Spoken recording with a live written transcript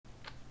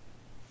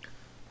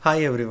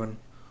Hi everyone,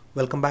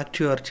 welcome back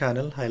to your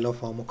channel I Love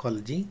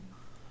Pharmacology.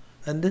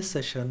 In this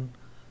session,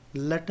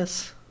 let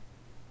us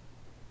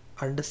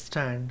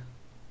understand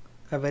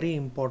a very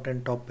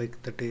important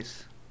topic, that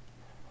is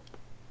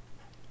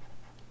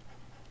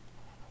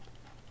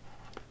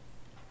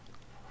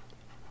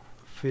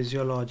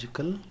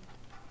physiological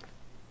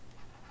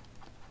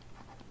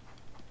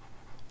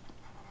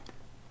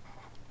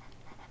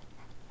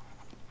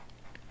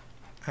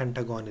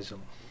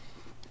antagonism.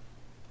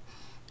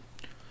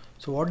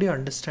 So what do you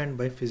understand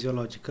by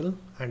physiological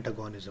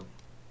antagonism?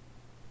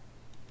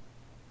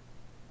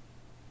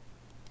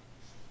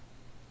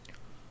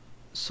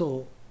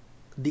 So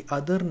the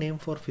other name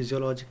for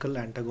physiological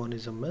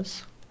antagonism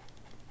is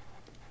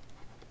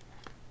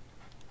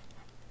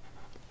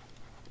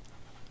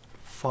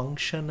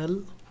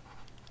functional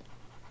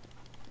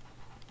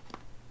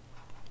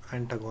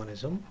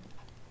antagonism.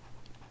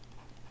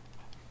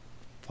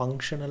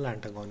 Functional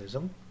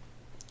antagonism.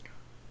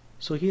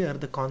 So here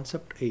the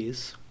concept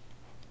is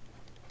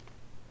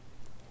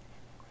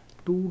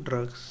two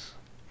drugs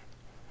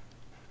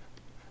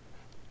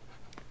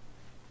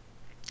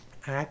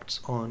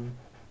acts on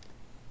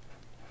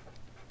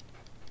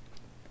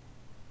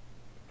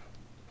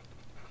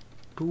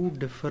two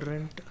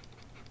different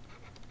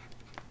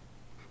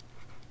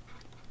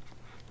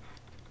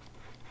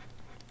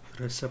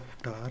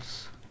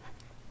receptors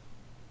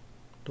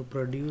to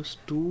produce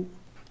two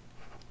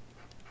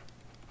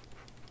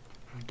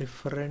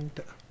different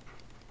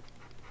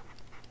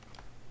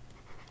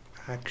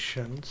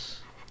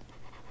actions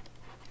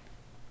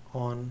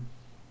on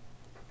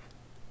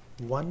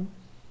one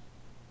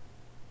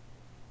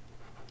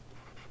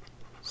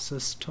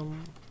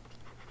system,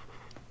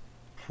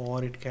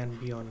 or it can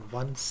be on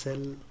one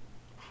cell,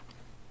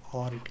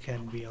 or it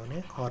can be on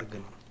an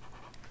organ.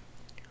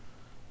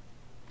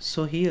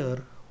 So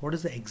here, what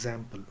is the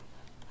example?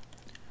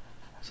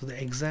 So the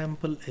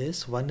example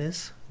is, one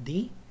is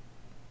the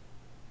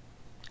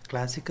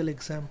classical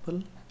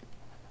example,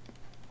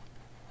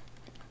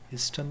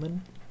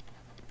 histamine,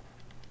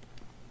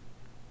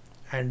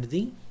 and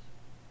the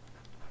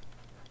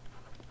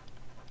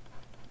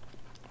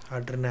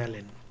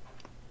adrenaline.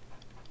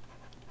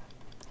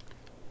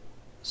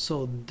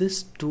 So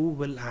this two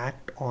will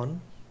act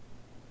on,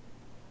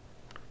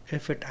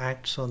 if it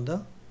acts on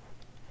the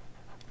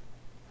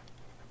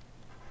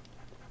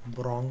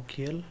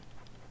bronchial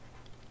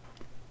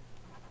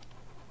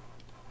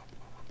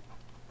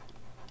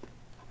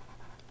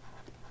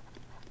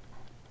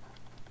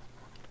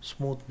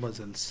smooth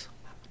muscles.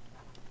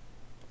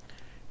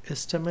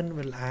 Histamine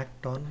will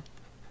act on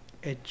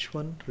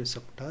H1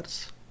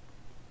 receptors,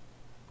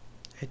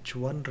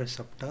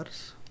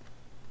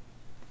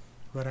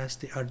 whereas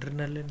the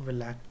adrenaline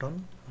will act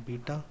on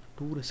beta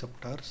 2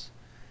 receptors,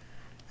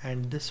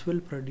 and this will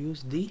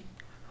produce the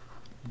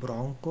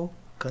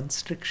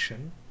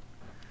bronchoconstriction,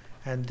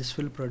 and this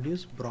will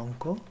produce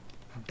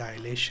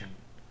bronchodilation.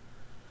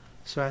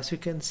 So as you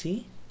can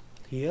see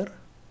here,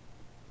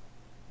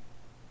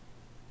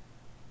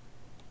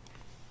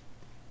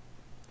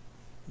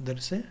 there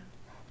is a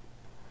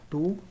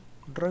two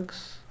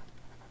drugs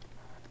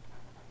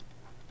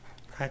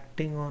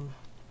acting on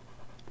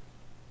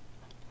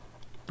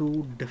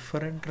two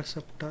different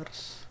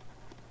receptors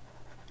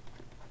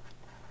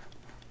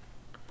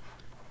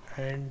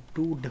and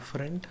two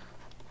different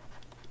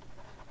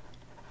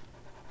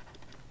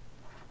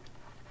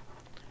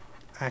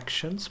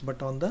actions,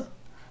 but on the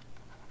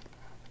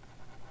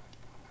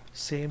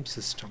same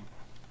system.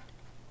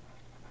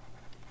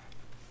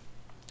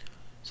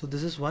 So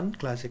this is one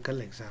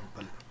classical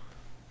example.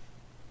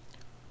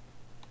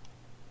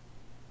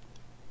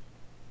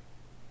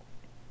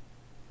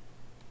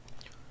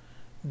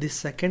 The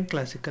second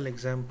classical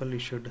example you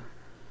should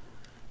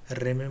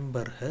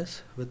remember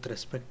is with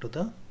respect to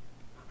the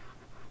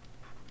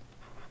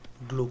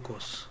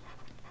glucose.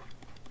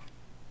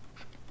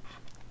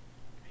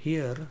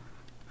 Here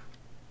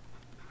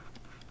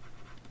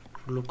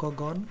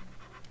glucagon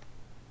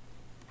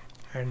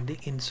and the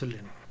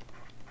insulin.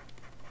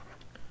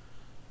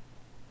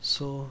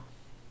 So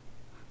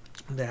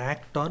they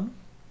act on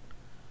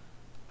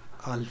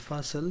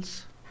alpha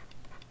cells.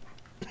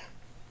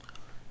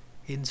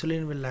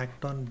 Insulin will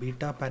act on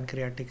beta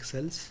pancreatic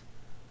cells,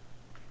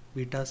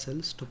 beta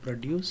cells, to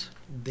produce,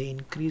 they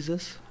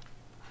increases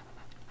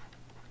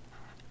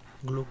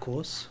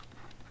glucose.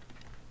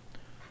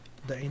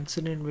 The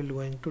insulin will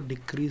going to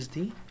decrease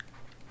the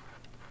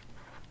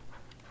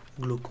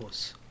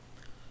glucose.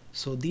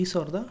 So these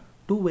are the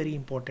two very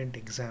important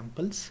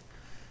examples,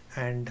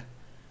 and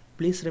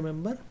please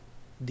remember,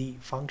 the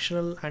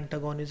functional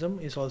antagonism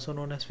is also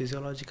known as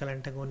physiological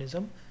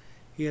antagonism.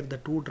 Here the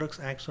two drugs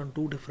acts on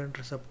two different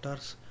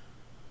receptors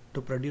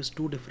to produce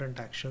two different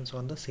actions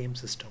on the same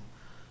system.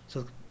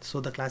 So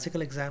the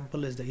classical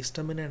example is the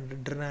histamine and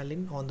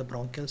adrenaline on the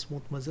bronchial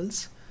smooth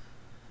muscles.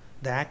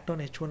 They act on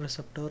H1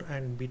 receptor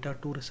and beta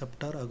 2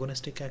 receptor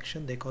agonistic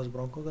action. They cause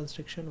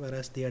bronchoconstriction,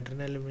 whereas the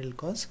adrenaline will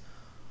cause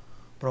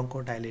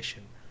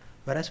bronchodilation.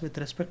 Whereas with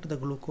respect to the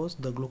glucose,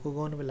 the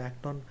glucagon will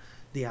act on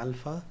the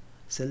alpha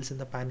cells in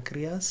the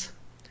pancreas,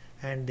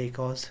 and they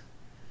cause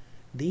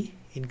the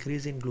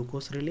increase in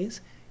glucose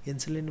release.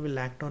 Insulin will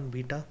act on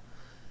beta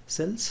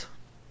cells.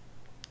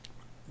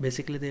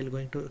 Basically they are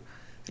going to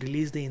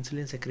release the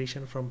insulin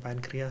secretion from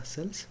pancreas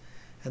cells,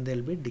 and there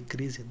will be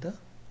decrease in the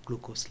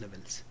glucose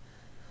levels.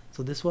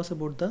 So this was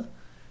about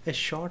a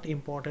short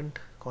important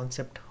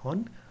concept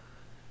on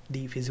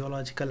the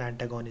physiological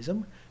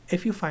antagonism.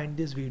 If you find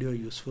this video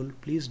useful,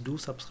 please do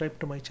subscribe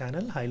to my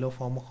channel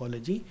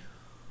Pharmacology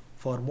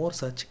for more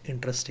such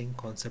interesting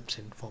concepts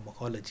in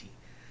pharmacology,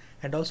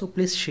 and also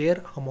please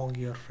share among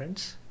your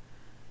friends,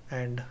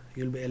 and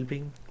you'll be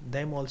helping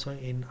them also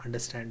in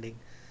understanding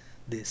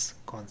these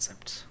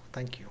concepts.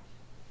 Thank you.